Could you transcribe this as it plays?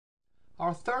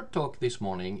Our third talk this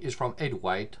morning is from Ed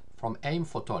White from AIM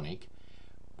Photonics,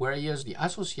 where he is the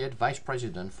Associate Vice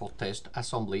President for Test,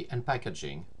 Assembly and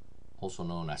Packaging, also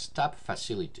known as TAP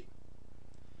facility.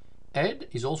 Ed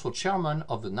is also Chairman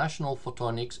of the National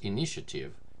Photonics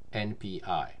Initiative,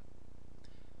 NPI.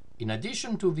 In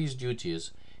addition to these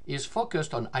duties, he is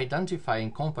focused on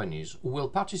identifying companies who will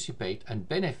participate and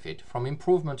benefit from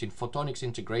improvement in photonics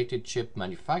integrated chip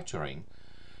manufacturing,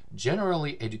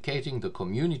 generally educating the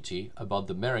community about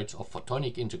the merits of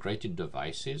photonic integrated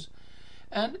devices,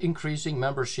 and increasing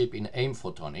membership in AIM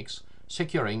Photonics,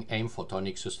 securing AIM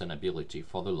Photonics sustainability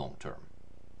for the long term.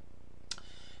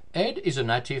 Ed is a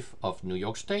native of New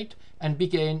York State and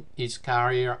began his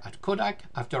career at Kodak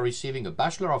after receiving a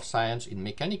Bachelor of Science in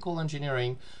Mechanical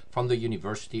Engineering from the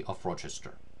University of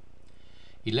Rochester.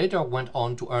 He later went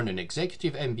on to earn an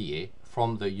Executive MBA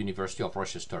from the University of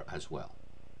Rochester as well.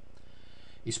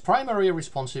 His primary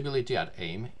responsibility at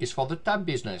AIM is for the TAP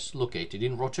business located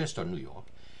in Rochester, New York,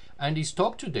 and his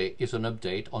talk today is an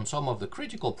update on some of the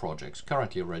critical projects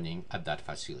currently running at that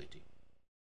facility.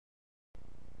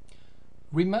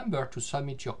 Remember to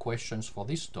submit your questions for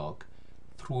this talk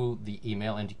through the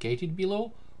email indicated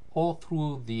below or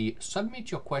through the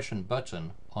Submit Your Question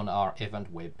button on our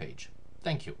event webpage.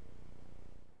 Thank you.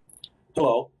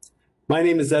 Hello, my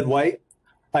name is Ed White.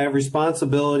 I have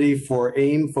responsibility for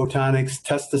AIM Photonics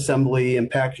Test Assembly and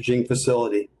Packaging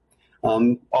Facility,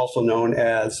 also known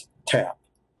as TAP.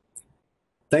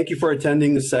 Thank you for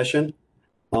attending the session.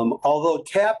 Although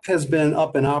TAP has been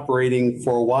up and operating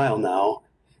for a while now,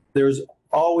 there's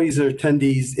always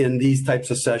attendees in these types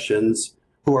of sessions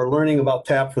who are learning about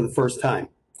TAP for the first time.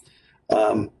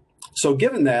 So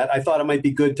given that, I thought it might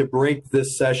be good to break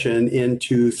this session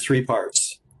into three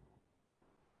parts.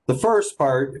 The first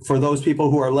part, for those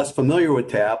people who are less familiar with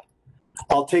TAP,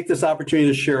 I'll take this opportunity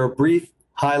to share a brief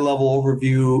high-level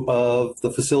overview of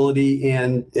the facility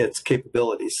and its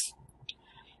capabilities.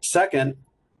 Second,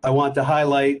 I want to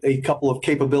highlight a couple of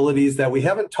capabilities that we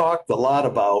haven't talked a lot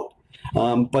about,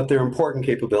 but they're important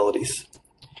capabilities.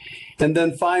 And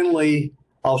then finally,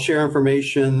 I'll share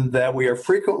information that we are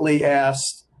frequently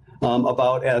asked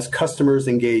about as customers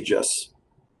engage us.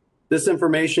 This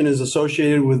information is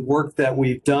associated with work that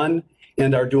we've done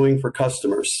and are doing for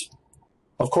customers.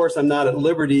 Of course, I'm not at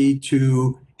liberty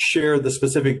to share the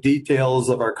specific details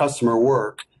of our customer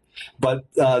work, but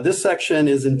this section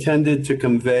is intended to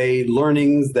convey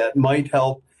learnings that might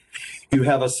help you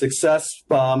have a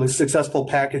successful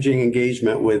packaging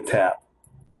engagement with TAP.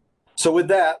 So with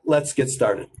that, let's get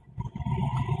started.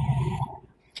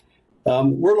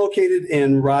 We're located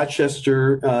in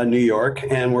Rochester, New York,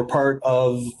 and we're part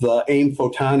of the AIM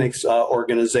Photonics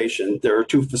organization. There are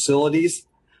two facilities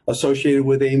associated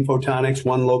with AIM Photonics,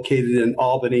 one located in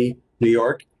Albany, New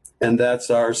York, and that's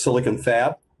our silicon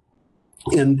fab.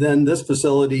 And then this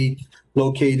facility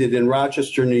located in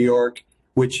Rochester, New York,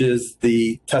 which is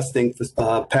the testing,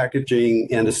 packaging,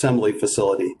 and assembly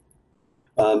facility.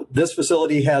 This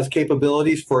facility has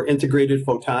capabilities for integrated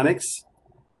photonics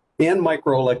and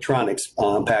microelectronics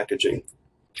packaging.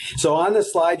 So on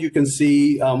this slide, you can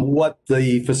see what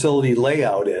the facility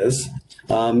layout is.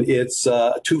 It's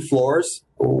 2 floors.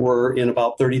 We're in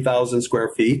about 30,000 square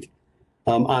feet.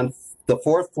 On the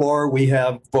 4th floor, we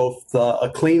have both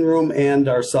a clean room and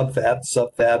our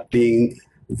subfab being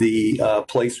the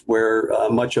place where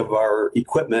much of our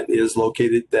equipment is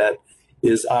located that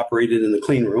is operated in the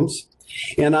clean rooms.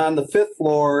 And on the 5th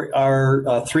floor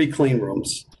are 3 clean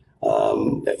rooms.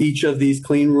 Each of these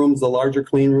clean rooms, the larger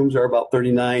clean rooms, are about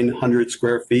 3,900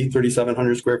 square feet,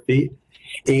 3,700 square feet.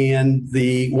 And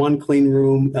the one clean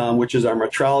room, which is our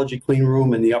metrology clean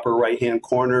room in the upper right-hand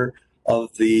corner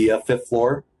of the 5th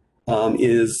floor,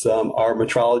 is our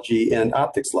metrology and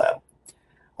optics lab.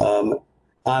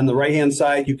 On the right-hand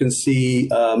side, you can see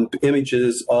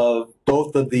images of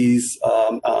both of these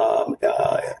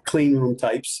clean room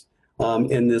types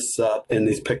in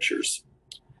these pictures.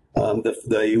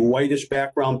 The whitish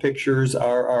background pictures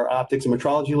are our optics and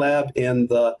metrology lab, and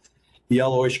the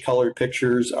yellowish colored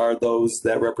pictures are those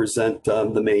that represent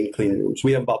the main clean rooms.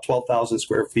 We have about 12,000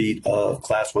 square feet of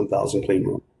Class 1000 clean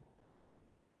room.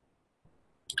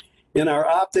 In our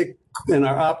optics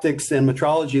and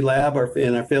metrology lab, or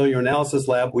in our failure analysis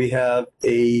lab, we have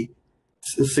a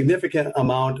significant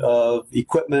amount of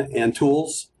equipment and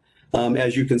tools.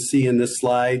 As you can see in this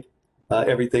slide,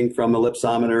 everything from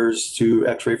ellipsometers to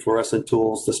X-ray fluorescent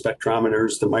tools to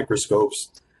spectrometers to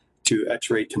microscopes to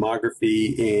X-ray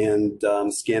tomography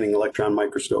and scanning electron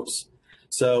microscopes.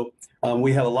 So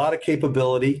we have a lot of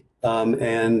capability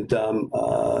and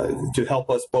to help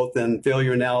us both in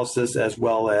failure analysis as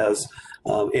well as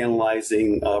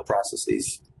analyzing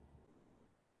processes.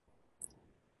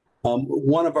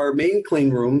 One of our main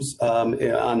clean rooms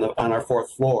on our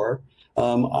fourth floor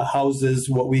houses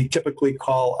what we typically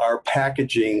call our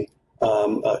packaging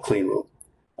clean room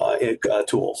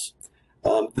tools.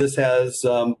 This has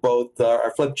both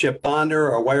our flip chip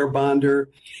bonder, our wire bonder,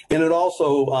 and it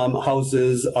also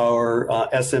houses our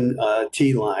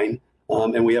SMT line.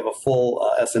 And we have a full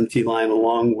SMT line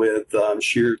along with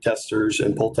shear testers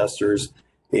and pull testers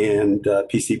and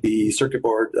PCB circuit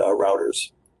board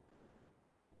routers.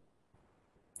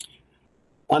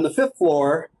 On the fifth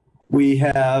floor, we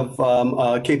have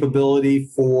capability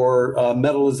for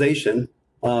metallization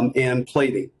and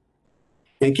plating.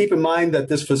 And keep in mind that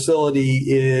this facility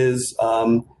is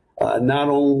not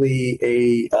only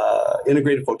a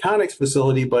integrated photonics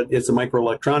facility, but it's a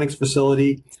microelectronics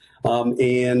facility.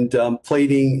 And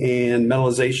plating and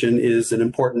metallization is an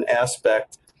important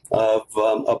aspect of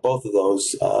both of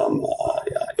those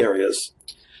areas.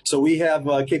 So we have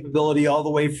capability all the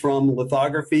way from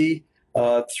lithography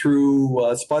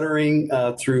through sputtering,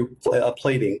 through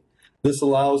plating. This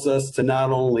allows us to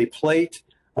not only plate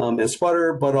and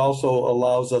sputter, but also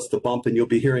allows us to bump, and you'll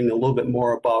be hearing a little bit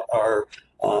more about our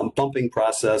bumping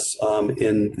process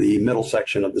in the middle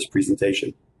section of this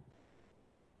presentation.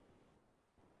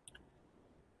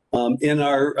 In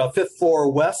our fifth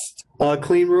floor west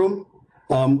clean room,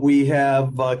 we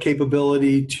have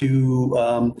capability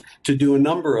to do a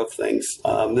number of things.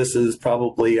 This is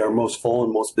probably our most full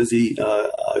and most busy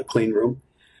clean room.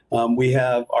 We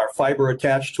have our fiber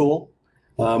attach tool,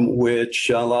 which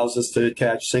allows us to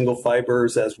attach single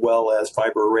fibers as well as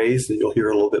fiber arrays, and you'll hear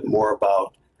a little bit more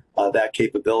about that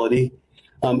capability.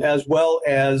 As well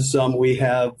as we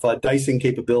have dicing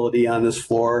capability on this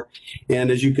floor. And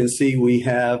as you can see, we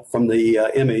have from the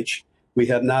image, we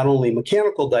have not only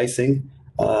mechanical dicing,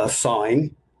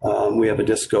 sawing, we have a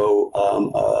disco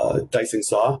dicing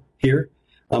saw here,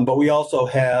 but we also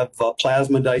have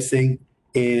plasma dicing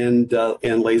and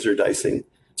laser dicing.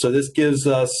 So this gives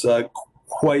us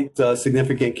quite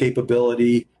significant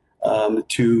capability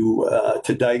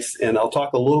to dice, and I'll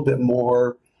talk a little bit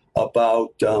more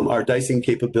about our dicing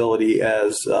capability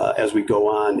as we go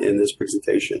on in this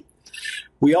presentation.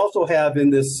 We also have in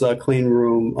this clean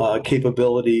room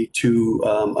capability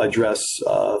to address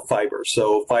fiber.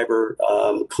 So fiber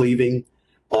cleaving,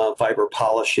 fiber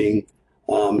polishing,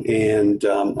 and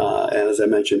as I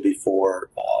mentioned before,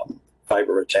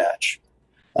 fiber attach.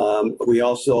 We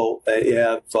also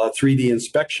have 3D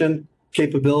inspection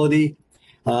capability,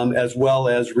 as well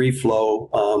as reflow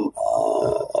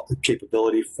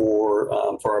capability for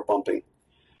our bumping.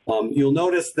 You'll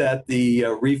notice that the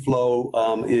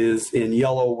reflow is in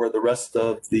yellow where the rest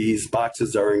of these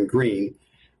boxes are in green.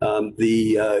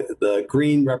 The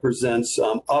green represents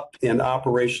up and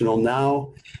operational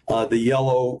now. The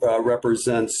yellow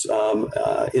represents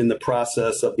in the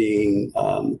process of being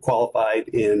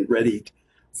qualified and ready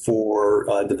for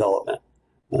development.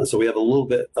 So we have a little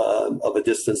bit of a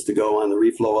distance to go on the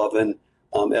reflow oven,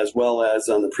 as well as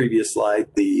on the previous slide,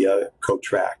 the coat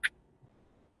track.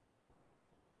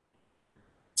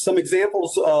 Some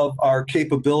examples of our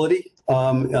capability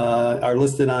are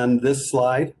listed on this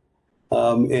slide,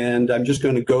 and I'm just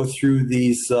going to go through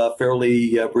these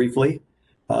fairly briefly.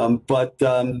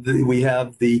 We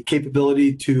have the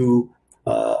capability to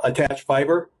attach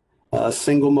fiber,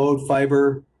 single mode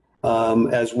fiber,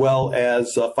 as well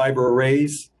as fiber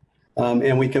arrays.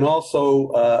 And we can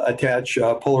also attach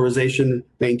polarization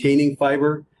maintaining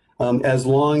fiber as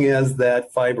long as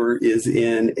that fiber is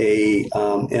in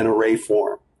an array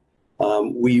form.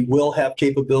 We will have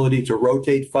capability to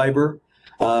rotate fiber.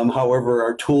 However,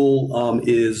 our tool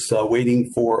is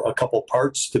waiting for a couple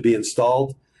parts to be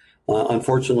installed.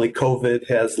 Unfortunately, COVID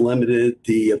has limited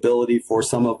the ability for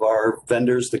some of our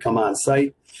vendors to come on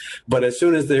site. But as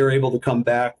soon as they're able to come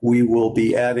back, we will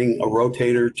be adding a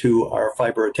rotator to our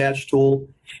fiber attach tool,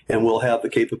 and we'll have the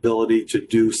capability to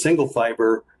do single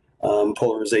fiber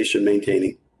polarization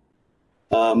maintaining.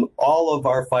 All of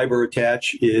our fiber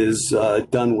attach is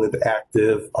done with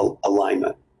active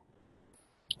alignment.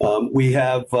 We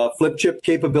have flip chip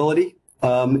capability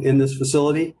in this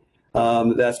facility.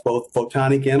 That's both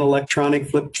photonic and electronic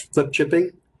flip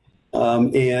chipping.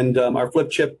 Our flip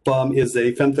chip is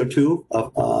a Femto2,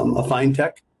 a fine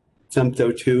tech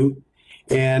Femto2.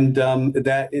 And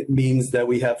that it means that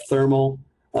we have thermal,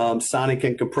 sonic,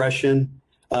 and compression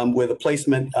with a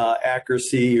placement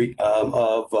accuracy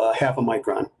of half a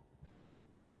micron.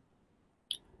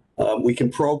 We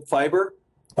can probe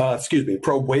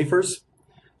probe wafers,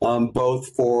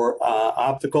 both for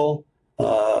optical,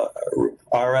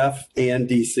 RF, and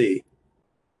DC.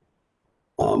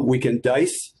 We can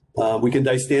dice We can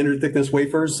dice standard thickness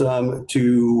wafers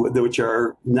which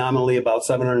are nominally about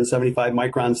 775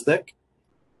 microns thick.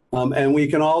 And we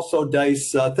can also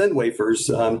dice thin wafers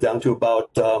down to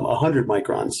about 100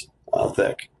 microns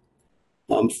thick.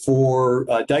 For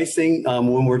dicing,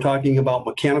 when we're talking about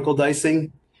mechanical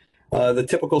dicing, the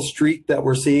typical street that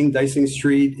we're seeing, dicing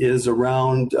street, is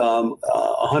around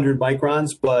 100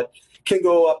 microns, but can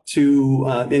go up to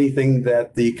anything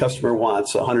that the customer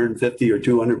wants, 150 or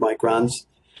 200 microns.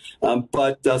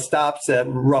 But stops at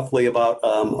roughly about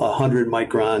 100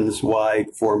 microns wide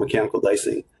for mechanical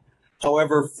dicing.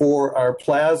 However, for our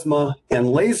plasma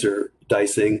and laser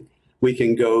dicing, we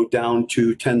can go down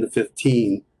to 10 to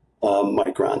 15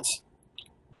 microns.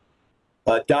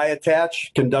 Die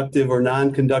attach, conductive or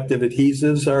non-conductive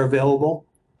adhesives are available.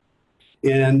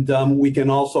 And we can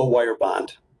also wire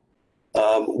bond.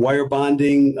 Wire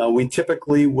bonding, we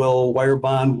typically will wire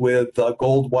bond with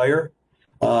gold wire.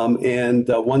 And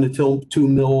 1 to 2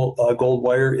 mil gold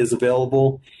wire is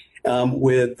available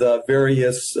with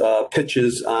various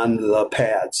pitches on the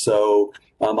pad. So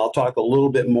I'll talk a little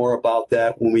bit more about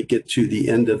that when we get to the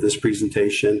end of this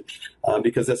presentation,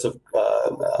 because that's a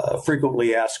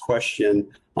frequently asked question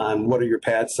on what are your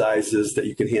pad sizes that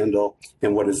you can handle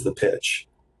and what is the pitch.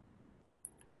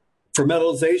 For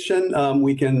metallization,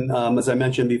 we can, as I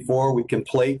mentioned before, we can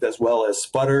plate as well as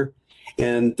sputter.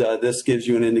 And this gives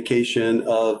you an indication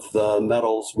of the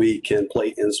metals we can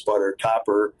plate and sputter: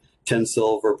 copper, tin,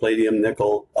 silver, palladium,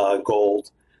 nickel, gold.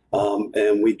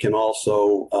 And we can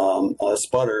also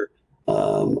sputter,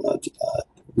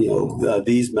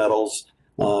 these metals,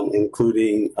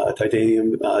 including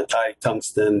titanium,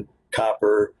 tungsten,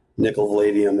 copper, nickel,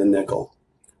 palladium, and nickel.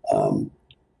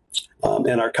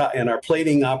 And our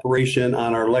plating operation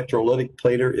on our electrolytic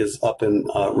plater is up and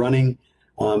running.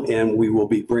 And we will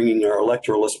be bringing our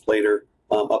electroless plater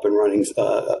up and running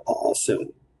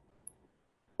soon.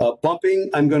 Bumping,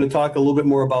 I'm going to talk a little bit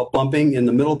more about bumping in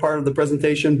the middle part of the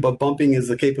presentation, but bumping is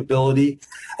a capability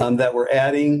that we're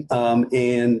adding,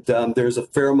 and there's a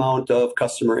fair amount of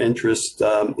customer interest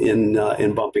in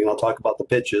bumping. I'll talk about the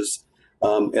pitches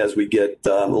as we get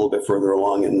a little bit further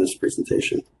along in this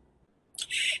presentation.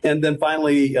 And then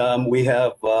finally, we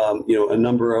have a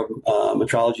number of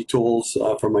metrology tools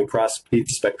from microscopy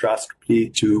to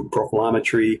spectroscopy to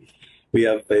profilometry. We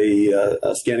have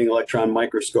a scanning electron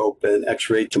microscope and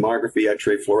X-ray tomography,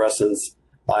 X-ray fluorescence,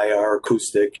 IR,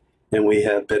 acoustic, and we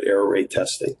have bit error rate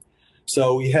testing.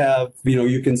 So we have,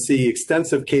 you can see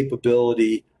extensive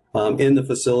capability in the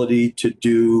facility to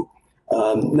do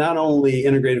not only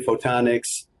integrated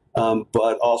photonics,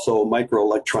 but also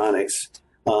microelectronics.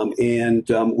 And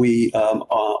we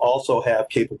also have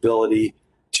capability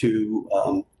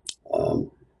to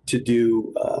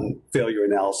do failure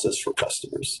analysis for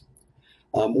customers.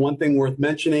 One thing worth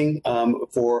mentioning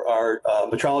for our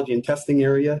metrology and testing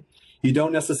area, you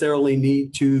don't necessarily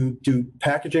need to do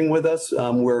packaging with us.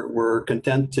 We're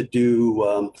content to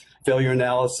do failure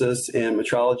analysis and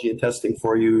metrology and testing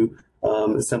for you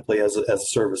simply as a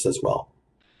service as well.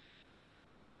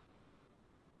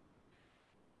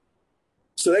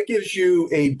 So that gives you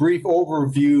a brief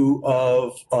overview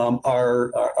of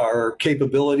our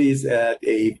capabilities at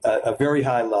a very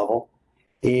high level.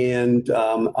 And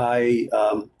I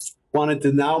wanted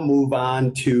to now move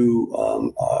on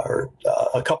to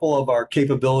a couple of our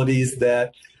capabilities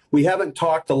that we haven't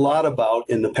talked a lot about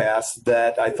in the past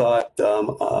that I thought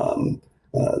the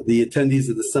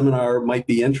attendees of the seminar might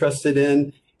be interested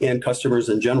in and customers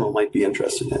in general might be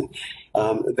interested in.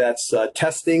 That's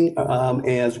testing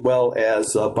as well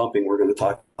as bumping we're going to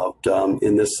talk about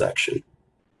in this section.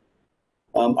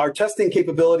 Our testing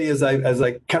capability, as I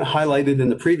kind of highlighted in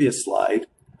the previous slide,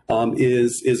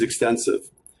 is extensive.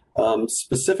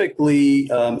 Specifically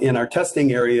in our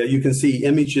testing area, you can see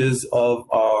images of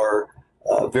our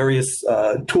various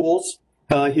tools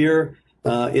here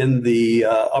in the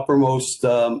uppermost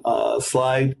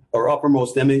slide or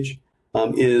uppermost image.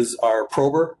 Is our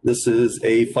prober. This is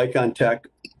a Phycon-Tech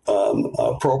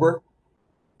prober,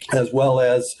 as well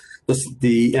as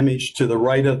the image to the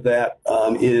right of that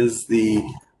is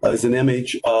an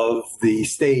image of the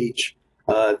stage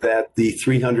that the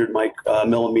 300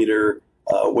 millimeter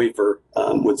wafer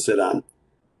would sit on.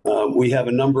 We have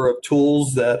a number of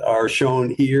tools that are shown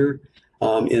here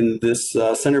in this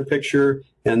center picture,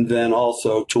 and then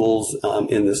also tools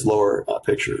in this lower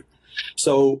picture.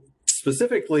 So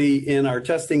specifically in our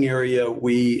testing area,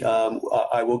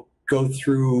 I will go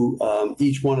through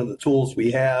each one of the tools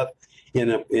we have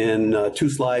in 2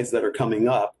 slides that are coming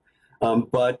up.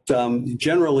 But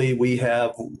generally, we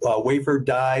have wafer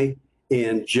die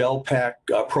and gel pack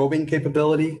probing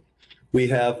capability. We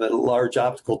have a large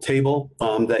optical table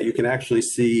that you can actually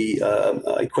see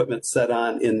equipment set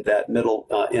on in that middle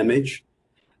image.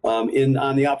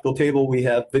 On the optical table, we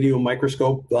have video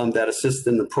microscope that assists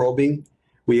in the probing.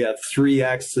 We have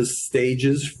 3-axis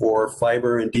stages for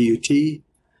fiber and DUT.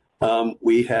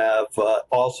 We have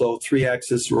also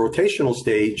 3-axis rotational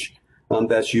stage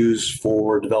that's used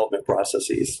for development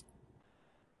processes.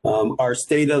 Our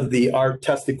state-of-the-art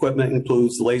test equipment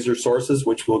includes laser sources,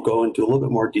 which we'll go into a little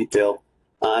bit more detail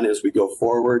on as we go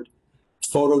forward,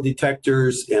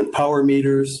 photodetectors and power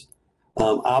meters,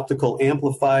 optical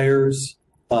amplifiers,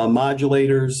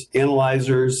 modulators,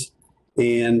 analyzers,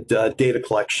 and data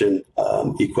collection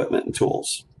equipment and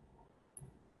tools.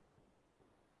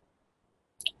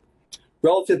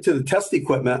 Relative to the test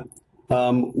equipment,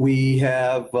 we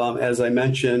have, as I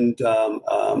mentioned,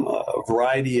 a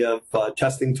variety of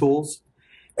testing tools.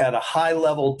 At a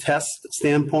high-level test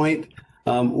standpoint,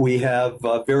 we have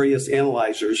various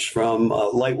analyzers from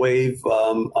light wave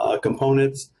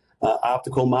components,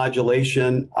 optical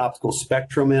modulation, optical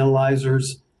spectrum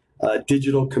analyzers,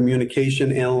 digital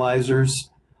communication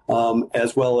analyzers,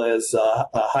 as well as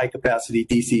high-capacity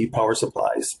DC power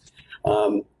supplies.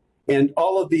 And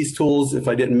all of these tools, if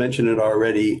I didn't mention it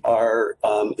already, are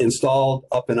installed,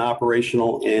 up and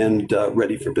operational, and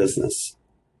ready for business.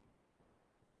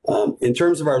 In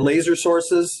terms of our laser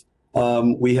sources,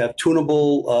 we have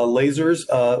tunable laser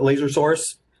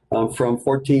source from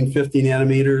 1450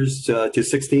 nanometers to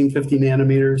 1650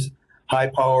 nanometers, high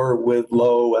power with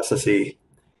low SSE.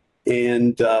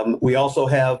 And we also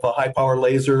have a high power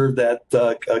laser that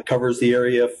covers the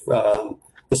area,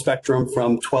 the spectrum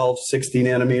from 1260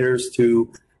 nanometers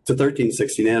to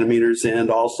 1360 nanometers, and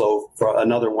also for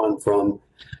another one from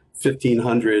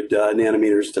 1500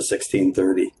 nanometers to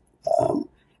 1630.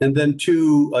 And then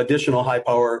 2 additional high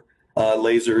power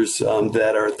lasers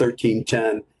that are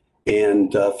 1310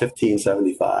 and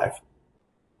 1575.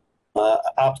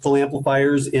 Optical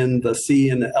amplifiers in the C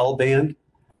and L band,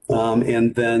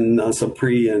 and then some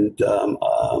pre and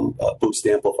boost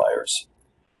amplifiers.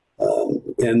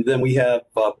 And then we have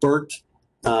BERT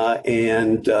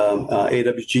and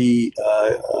AWG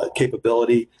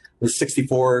capability, the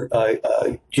 64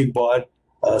 gigabaud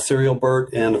serial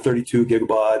BERT and a 32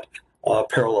 gigabaud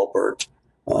parallel BERT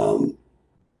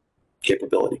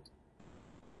capability.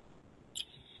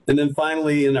 And then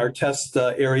finally, in our test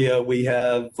area, we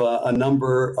have a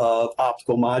number of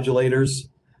optical modulators.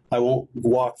 I won't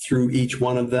walk through each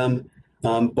one of them,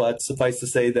 but suffice to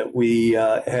say that we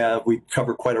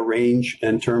cover quite a range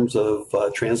in terms of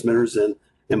transmitters and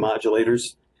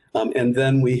modulators. And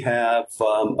then we have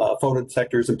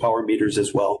photodetectors and power meters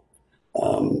as well.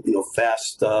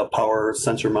 Fast power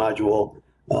sensor module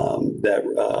that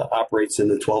operates in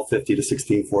the 1250 to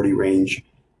 1640 range,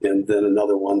 and then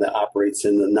another one that operates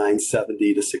in the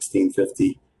 970 to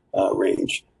 1650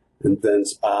 range. And then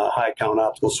high count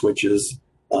optical switches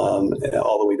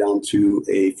all the way down to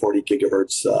a 40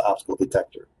 gigahertz optical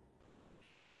detector.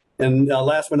 And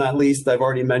last but not least, I've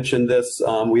already mentioned this,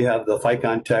 we have the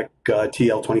Ficon-Tech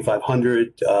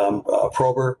TL2500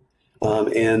 prober,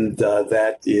 and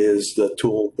that is the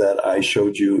tool that I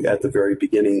showed you at the very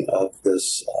beginning of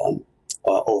this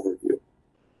overview.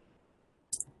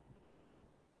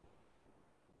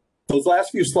 Those last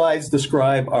few slides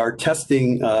describe our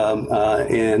testing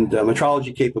and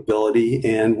metrology capability,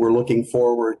 and we're looking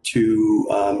forward to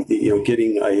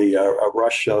getting a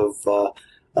rush of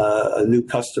new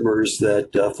customers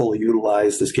that fully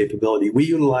utilize this capability. We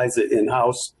utilize it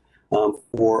in-house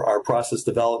for our process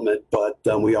development, but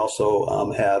we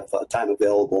also have time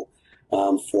available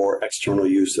for external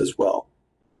use as well.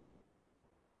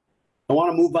 I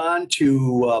want to move on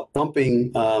to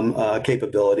bumping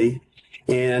capability.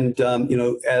 And,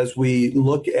 as we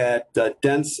look at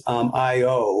dense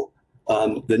I/O,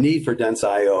 the need for dense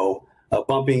I/O,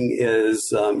 bumping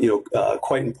is,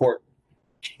 quite important.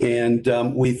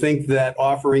 And we think that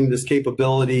offering this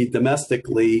capability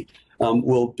domestically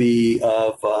will be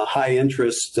of high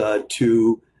interest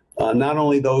to not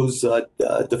only those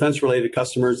defense-related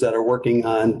customers that are working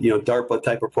on, DARPA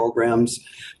type of programs,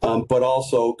 but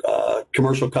also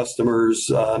commercial customers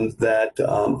that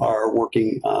are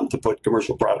working to put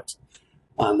commercial products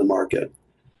on the market.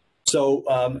 So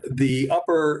the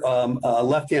upper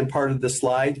left-hand part of the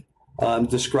slide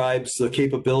describes the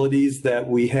capabilities that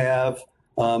we have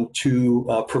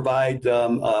to provide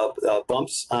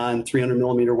bumps on 300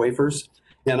 millimeter wafers.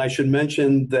 And I should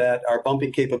mention that our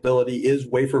bumping capability is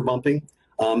wafer bumping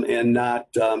and not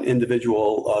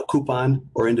individual coupon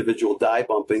or individual die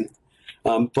bumping.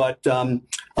 But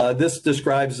this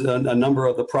describes a number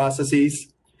of the processes.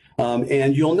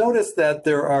 And you'll notice that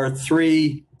there are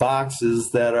 3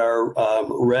 boxes that are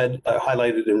red,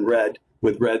 highlighted in red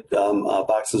with red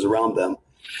boxes around them.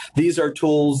 These are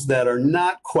tools that are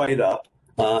not quite up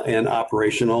and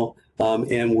operational,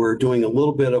 and we're doing a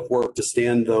little bit of work to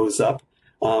stand those up,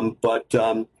 but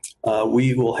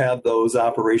we will have those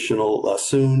operational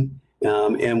soon,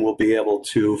 and we'll be able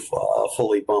to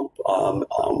fully bump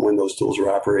when those tools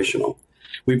are operational.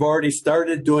 We've already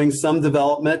started doing some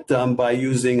development by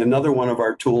using another one of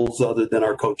our tools other than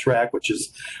our coat track, which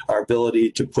is our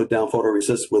ability to put down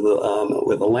photoresist with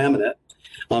a laminate.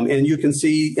 And you can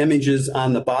see images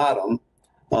on the bottom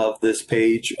of this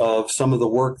page of some of the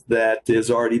work that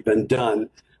has already been done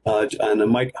on the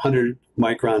 100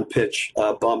 micron pitch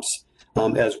bumps,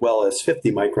 as well as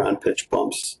 50 micron pitch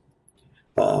bumps.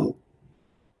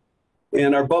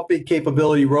 And our bumping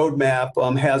capability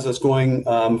roadmap has us going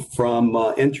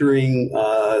from entering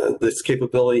this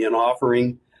capability and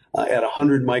offering at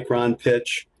 100 micron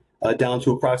pitch down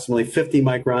to approximately 50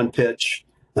 micron pitch,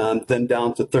 then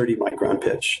down to 30 micron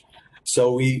pitch.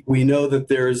 So we know that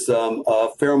there's a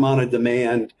fair amount of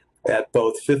demand at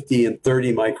both 50 and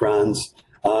 30 microns,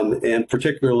 and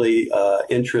particularly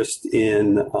interest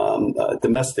in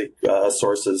domestic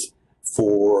sources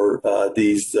for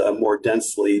these more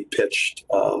densely pitched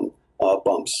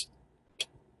bumps.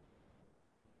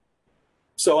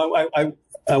 So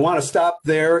I want to stop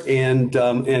there and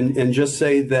just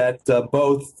say that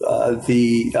both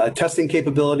the testing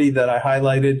capability that I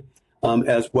highlighted,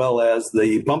 as well as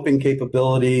the bumping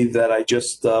capability that I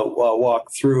just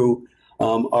walked through,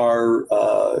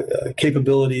 are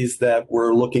capabilities that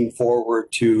we're looking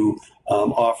forward to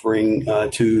offering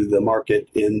to the market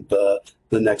in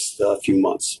the next few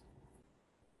months.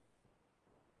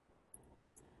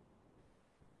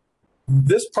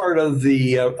 This part of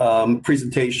the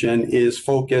presentation is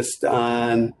focused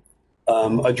on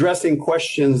addressing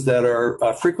questions that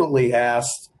are frequently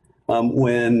asked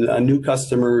when new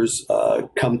customers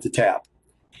come to TAP.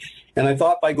 And I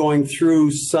thought by going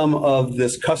through some of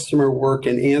this customer work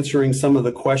and answering some of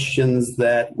the questions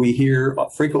that we hear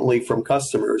frequently from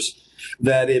customers,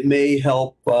 that it may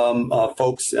help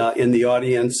folks in the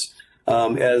audience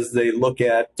as they look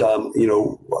at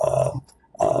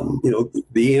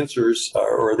the answers,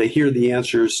 or they hear the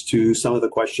answers to some of the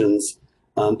questions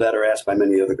that are asked by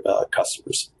many of the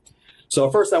customers. So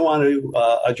first I want to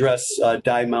address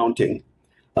die mounting.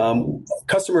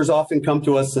 Customers often come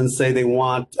to us and say they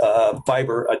want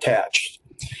fiber attached.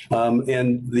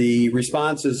 And the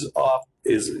response is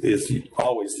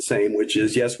always the same, which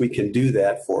is, yes, we can do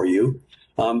that for you.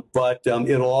 But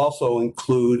it'll also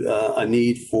include a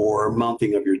need for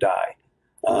mounting of your die.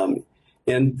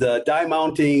 And the die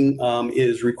mounting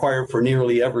is required for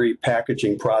nearly every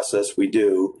packaging process we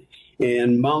do.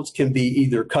 And mounts can be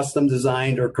either custom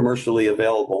designed or commercially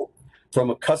available. From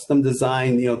a custom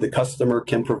design, the customer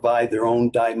can provide their own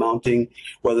die mounting,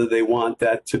 whether they want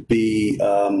that to be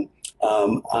on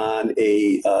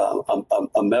a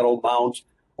metal mount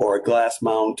or a glass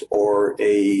mount or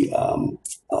a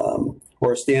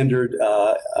standard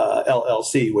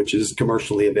LLC, which is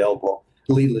commercially available,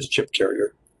 leadless chip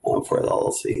carrier for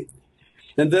LLC.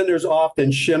 And then there's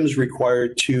often shims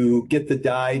required to get the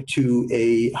die to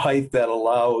a height that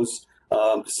allows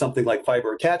something like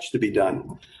fiber attach to be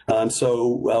done.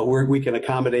 So we can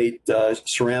accommodate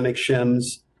ceramic shims,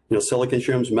 silicon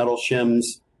shims, metal shims,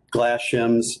 glass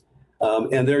shims,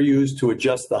 and they're used to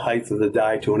adjust the height of the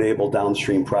die to enable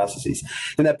downstream processes.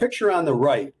 And that picture on the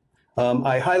right,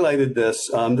 I highlighted this.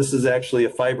 This is actually a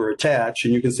fiber attach,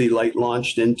 and you can see light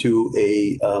launched into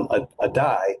a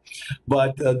die.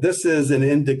 But this is an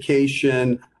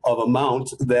indication of a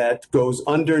mount that goes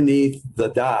underneath the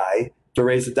die to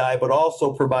raise the die, but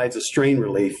also provides a strain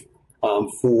relief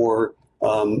for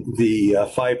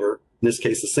the fiber, in this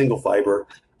case, a single fiber,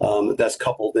 that's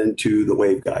coupled into the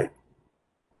waveguide.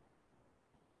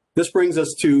 This brings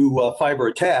us to fiber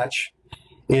attach.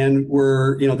 And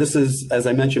this is, as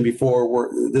I mentioned before,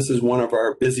 this is one of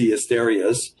our busiest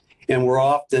areas. And we're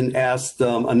often asked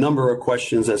a number of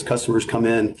questions as customers come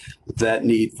in that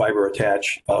need fiber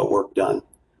attach work done.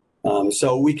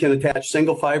 So we can attach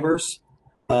single fibers,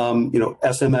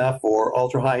 SMF or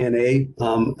ultra high NA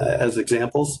as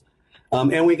examples.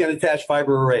 And we can attach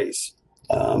fiber arrays.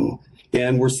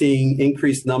 And we're seeing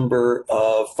increased number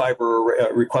of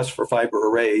requests for fiber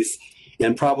arrays,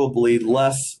 and probably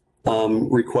less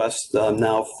requests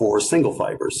now for single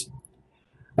fibers.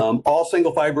 All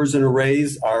single fibers and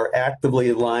arrays are actively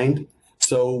aligned,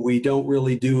 so we don't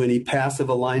really do any passive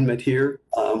alignment here.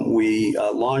 We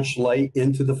launch light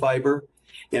into the fiber,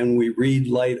 and we read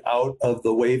light out of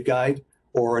the waveguide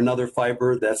or another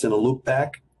fiber that's in a loop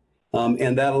back.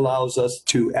 and that allows us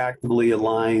to actively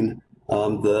align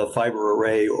the fiber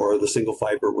array or the single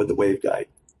fiber with the waveguide.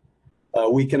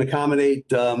 We can accommodate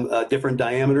different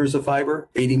diameters of fiber.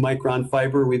 80 micron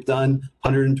fiber we've done,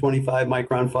 125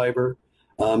 micron fiber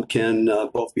can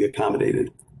both be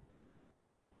accommodated.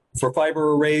 For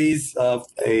fiber arrays,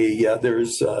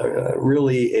 there's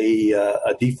really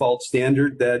a default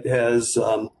standard that has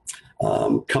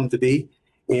come to be,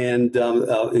 and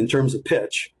in terms of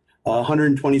pitch,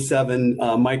 127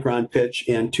 micron pitch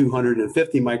and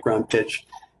 250 micron pitch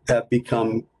have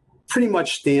become pretty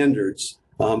much standards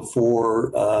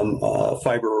for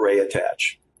fiber array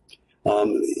attach.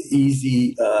 It's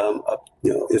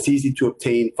easy to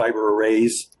obtain fiber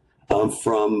arrays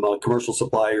from commercial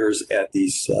suppliers at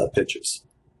these pitches.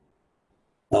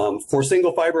 For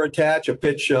single fiber attach, a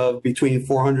pitch of between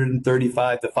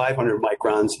 435 to 500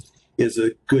 microns is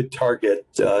a good target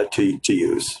to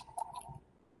use.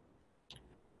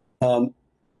 When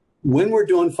we're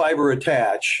doing fiber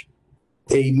attach,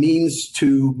 a means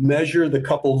to measure the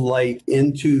coupled light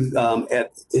into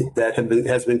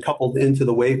has been coupled into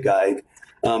the waveguide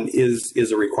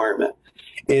is a requirement.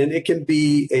 And it can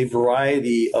be a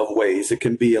variety of ways. It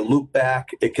can be a loop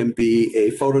back, it can be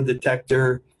a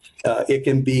photodetector, it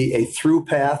can be a through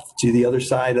path to the other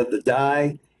side of the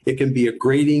die, it can be a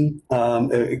grating,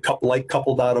 light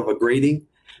coupled out of a grating.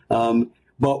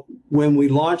 But when we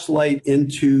launch light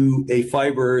into a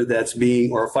fiber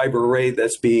or a fiber array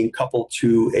that's being coupled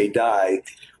to a die,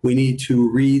 we need to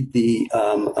read the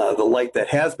light that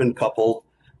has been coupled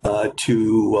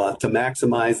to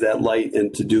maximize that light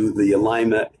and to do the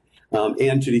alignment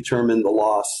and to determine the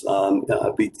loss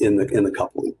in the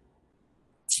coupling.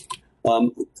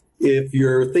 If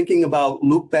you're thinking about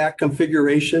loopback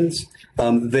configurations,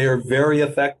 they're very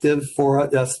effective for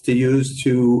us to use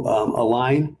to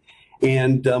align.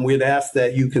 And we'd ask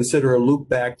that you consider a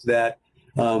loopback that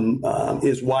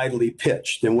is widely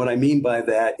pitched. And what I mean by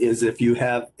that is if you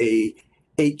have a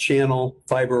 8-channel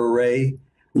fiber array,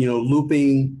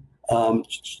 looping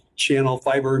channel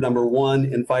fiber number 1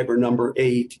 and fiber number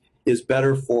 8 is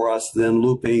better for us than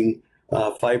looping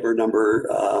fiber number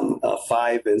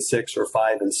 5 and 6 or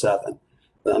 5 and 7.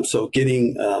 So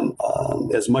getting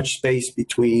as much space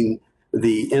between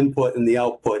the input and the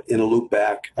output in a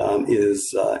loopback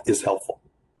is helpful.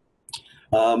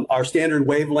 Our standard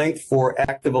wavelength for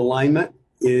active alignment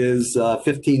is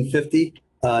 1550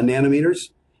 nanometers,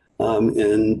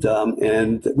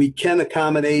 and we can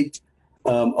accommodate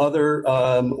other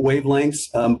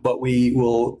wavelengths, but we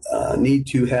will need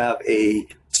to have a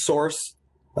source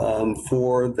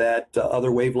for that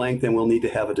other wavelength, and we'll need to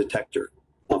have a detector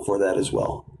for that as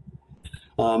well.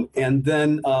 And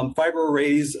then fiber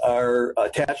arrays are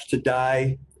attached to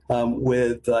die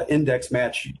with index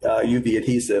match UV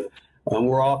adhesive.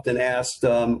 We're often asked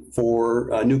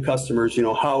for new customers,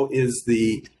 how is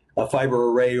the fiber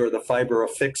array or the fiber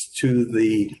affixed to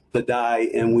the die,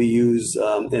 and we use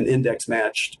an index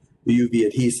matched UV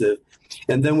adhesive.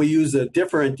 And then we use a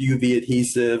different UV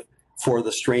adhesive for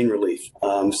the strain relief.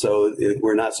 So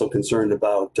we're not so concerned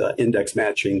about index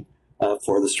matching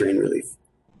for the strain relief.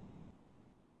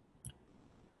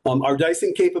 Our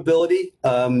dicing capability,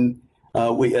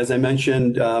 as I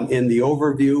mentioned in the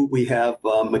overview, we have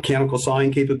mechanical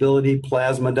sawing capability,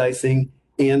 plasma dicing,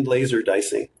 and laser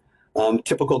dicing.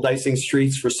 Typical dicing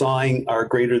streets for sawing are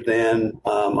greater than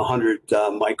 100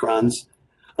 microns,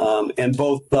 and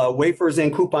both wafers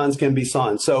and coupons can be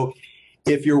sawn. So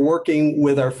if you're working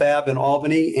with our fab in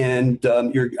Albany and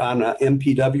you're on an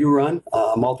MPW run,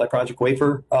 multi-project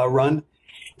wafer run,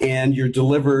 and you're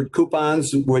delivered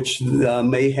coupons, which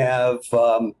may have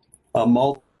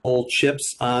multiple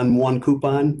chips on one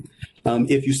coupon.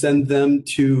 If you send them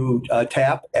to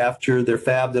TAP after they're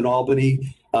fabbed in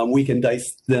Albany, we can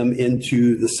dice them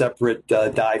into the separate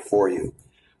die for you.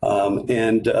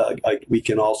 We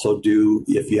can also do,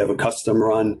 if you have a custom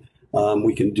run,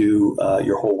 we can do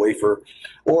your whole wafer.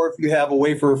 Or if you have a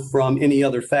wafer from any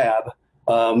other fab,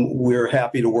 we're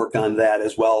happy to work on that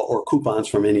as well, or coupons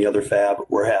from any other fab,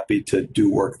 we're happy to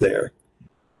do work there.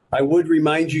 I would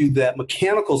remind you that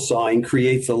mechanical sawing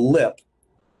creates a lip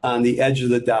on the edge of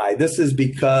the die. This is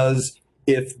because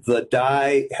if the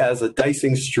die has a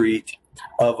dicing street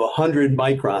of 100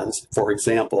 microns, for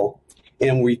example,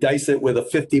 and we dice it with a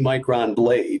 50 micron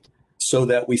blade so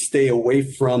that we stay away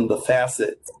from the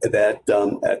facet that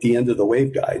at the end of the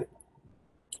waveguide,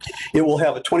 it will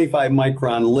have a 25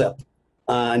 micron lip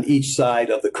on each side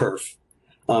of the kerf.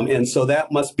 And so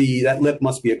that lip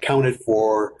must be accounted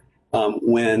for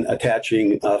when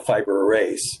attaching fiber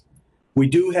arrays. We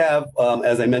do have,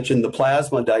 as I mentioned, the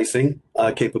plasma dicing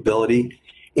capability,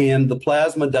 and the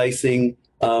plasma dicing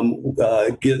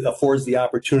affords the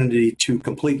opportunity to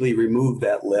completely remove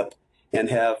that lip and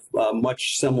have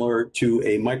much similar to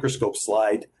a microscope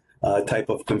slide type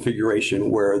of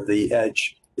configuration where the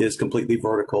edge is completely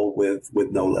vertical with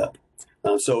no lip.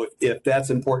 So if that's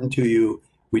important to you,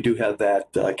 we do have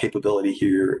that capability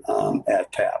here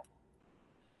at TAP.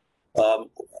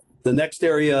 The next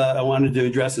area I wanted to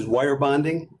address is wire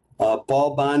bonding.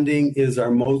 Ball bonding is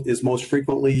most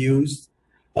frequently used.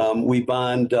 We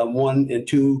bond 1 and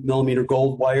 2 millimeter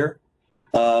gold wire.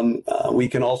 We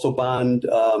can also bond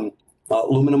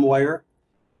aluminum wire.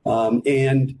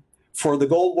 And for the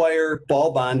gold wire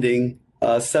ball bonding,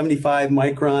 75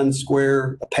 micron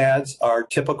square pads are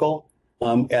typical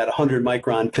at 100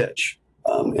 micron pitch,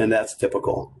 and that's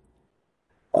typical.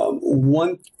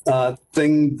 One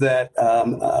thing that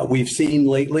we've seen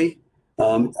lately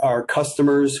are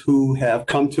customers who have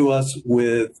come to us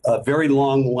with very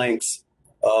long lengths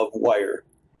of wire.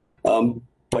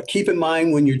 But keep in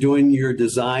mind when you're doing your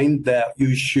design that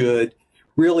you should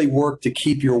really work to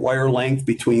keep your wire length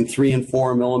between 3 and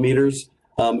 4 millimeters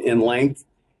in length.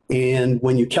 And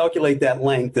when you calculate that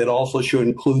length, it also should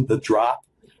include the drop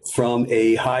from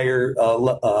a higher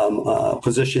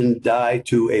position die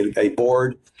to a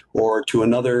board or to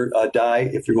another die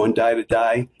if you're going die to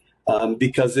die,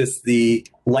 because it's the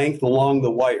length along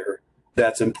the wire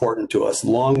that's important to us.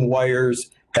 Long wires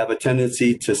have a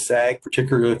tendency to sag,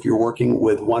 particularly if you're working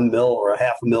with 1 mil or a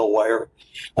half a mil wire,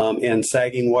 and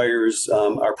sagging wires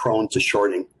are prone to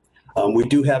shorting. We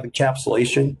do have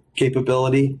encapsulation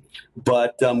capability,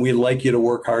 but we'd like you to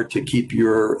work hard to keep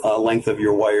your length of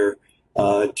your wire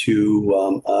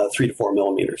to 3 to 4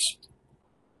 millimeters.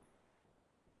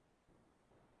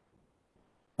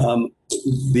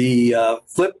 The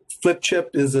flip chip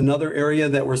is another area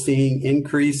that we're seeing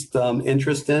increased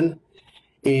interest in.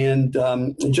 And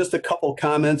just a couple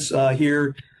comments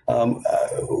here.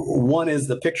 One is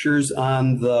the pictures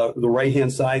on the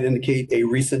right-hand side indicate a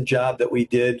recent job that we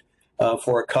did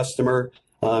for a customer.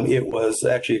 It was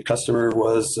actually a customer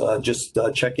was just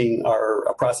checking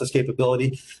our process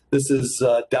capability. This is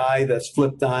a die that's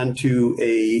flipped onto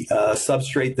a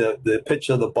substrate. The pitch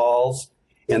of the balls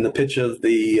and the pitch of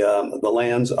the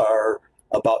lands are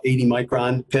about 80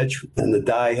 micron pitch, and the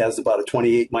die has about a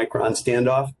 28 micron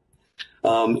standoff.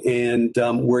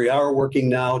 We are working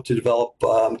now to develop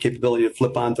capability to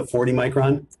flip on to 40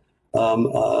 micron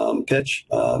pitch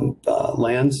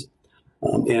lands.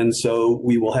 And so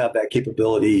we will have that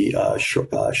capability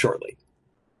shortly.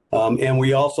 And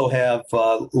we also have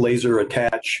laser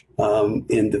attach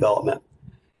in development.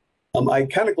 I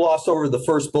kind of glossed over the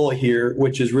first bullet here,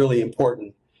 which is really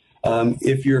important.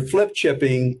 If you're flip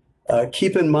chipping,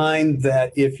 keep in mind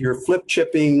that if you're flip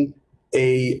chipping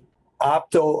a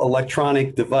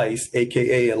optoelectronic device,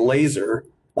 aka a laser,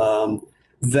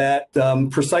 that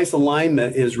precise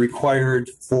alignment is required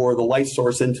for the light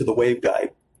source into the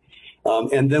waveguide.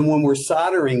 And then when we're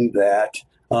soldering that,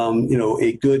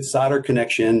 a good solder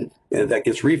connection that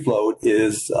gets reflowed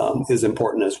is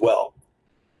important as well.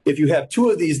 If you have two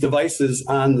of these devices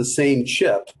on the same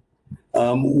chip,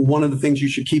 one of the things you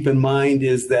should keep in mind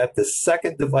is that the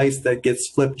second device that gets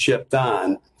flip chipped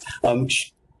on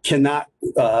should not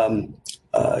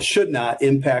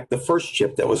impact the first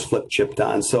chip that was flip chipped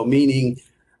on. So meaning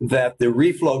that the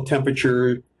reflow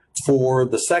temperature for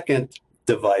the second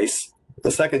device,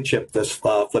 the second chip that's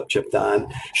flip chipped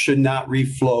on, should not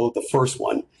reflow the first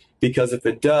one, because if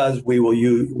it does, we will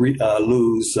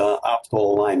lose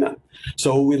optical alignment.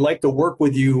 So we'd like to work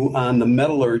with you on the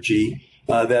metallurgy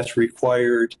that's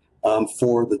required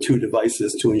for the two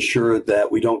devices to ensure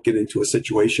that we don't get into a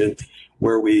situation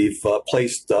where we've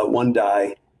placed one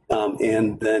die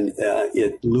and then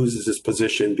it loses its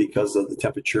position because of the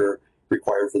temperature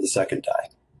required for the second die.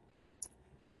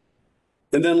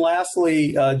 And then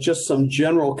lastly, just some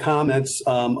general comments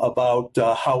about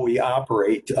how we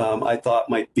operate I thought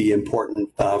might be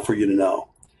important for you to know.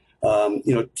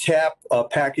 TAP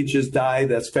packages die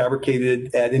that's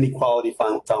fabricated at any quality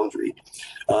foundry.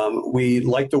 We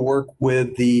like to work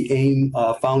with the AIM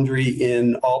foundry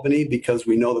in Albany because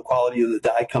we know the quality of the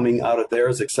die coming out of there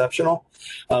is exceptional.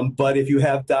 But if you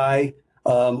have die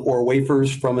or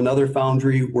wafers from another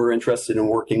foundry, we're interested in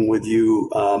working with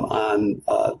you on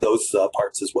those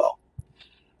parts as well.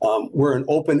 We're an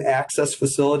open access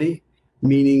facility,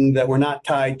 meaning that we're not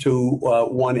tied to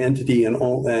one entity, and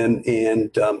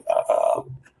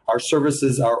our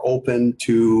services are open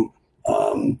to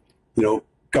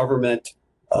government,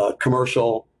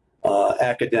 commercial,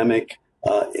 academic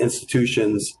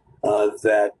institutions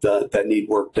that need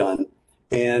work done.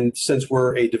 And since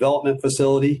we're a development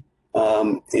facility,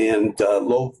 and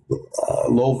low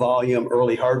volume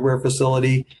early hardware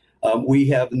facility, we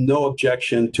have no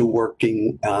objection to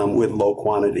working with low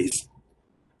quantities.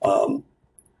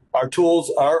 Our tools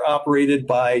are operated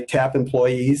by TAP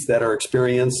employees that are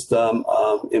experienced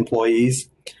employees.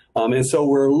 And so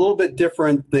we're a little bit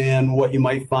different than what you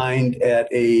might find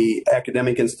at a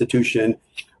academic institution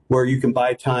where you can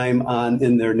buy time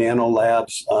in their nano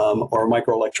labs or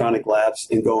microelectronic labs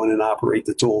and go in and operate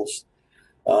the tools.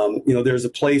 There's a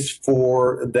place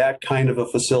for that kind of a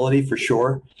facility for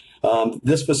sure.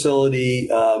 This facility,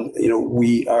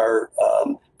 we are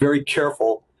very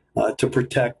careful to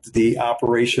protect the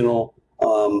operation of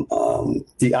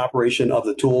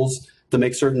the tools to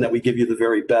make certain that we give you the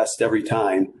very best every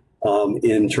time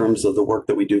in terms of the work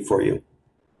that we do for you.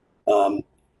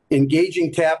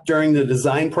 Engaging TAP during the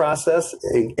design process,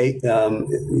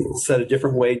 said a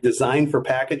different way, design for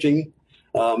packaging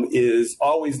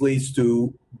always leads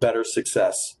to better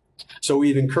success. So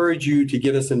we'd encourage you to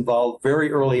get us involved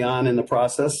very early on in the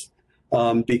process,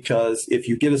 because if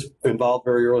you get us involved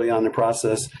very early on in the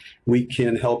process, we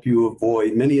can help you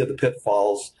avoid many of the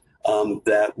pitfalls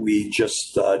that we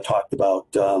just talked about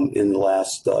in the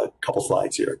last couple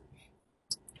slides here.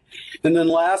 And then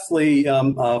lastly,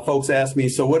 folks ask me,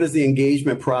 so what is the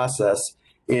engagement process?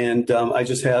 And I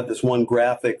just have this one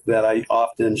graphic that I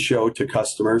often show to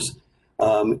customers.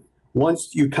 Once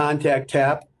you contact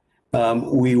TAP,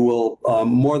 we will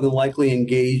more than likely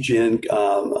engage in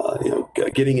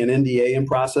getting an NDA in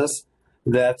process.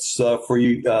 That's for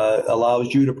you,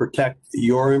 allows you to protect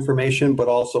your information, but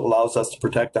also allows us to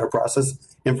protect our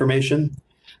process information.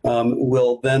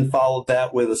 We'll then follow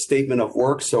that with a statement of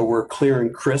work, so we're clear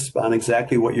and crisp on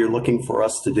exactly what you're looking for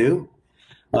us to do.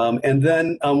 And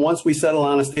then once we settle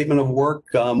on a statement of work,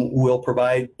 we'll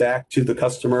provide back to the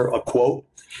customer a quote.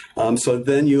 So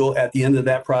then at the end of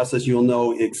that process, you'll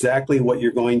know exactly what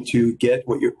you're going to get,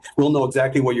 we'll know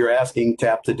exactly what you're asking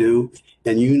TAP to do,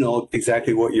 and you know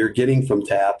exactly what you're getting from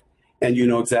TAP, and you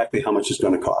know exactly how much it's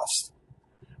going to cost.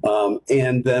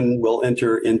 And then we'll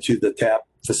enter into the TAP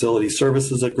Facility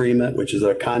Services Agreement, which is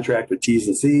a contract with T's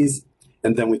and C's,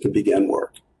 and then we can begin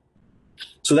work.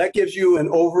 So that gives you an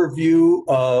overview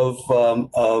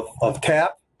of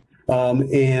TAP.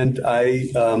 And I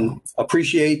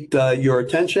appreciate your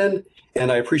attention,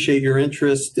 and I appreciate your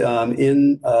interest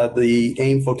in the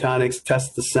AIM Photonics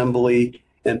Test Assembly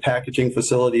and Packaging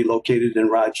Facility located in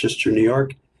Rochester, New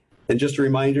York. And just a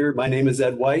reminder, my name is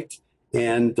Ed White,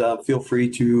 and feel free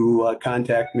to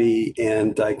contact me,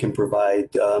 and I can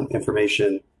provide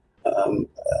information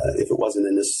if it wasn't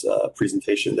in this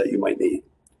presentation that you might need.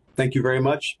 Thank you very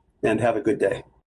much, and have a good day.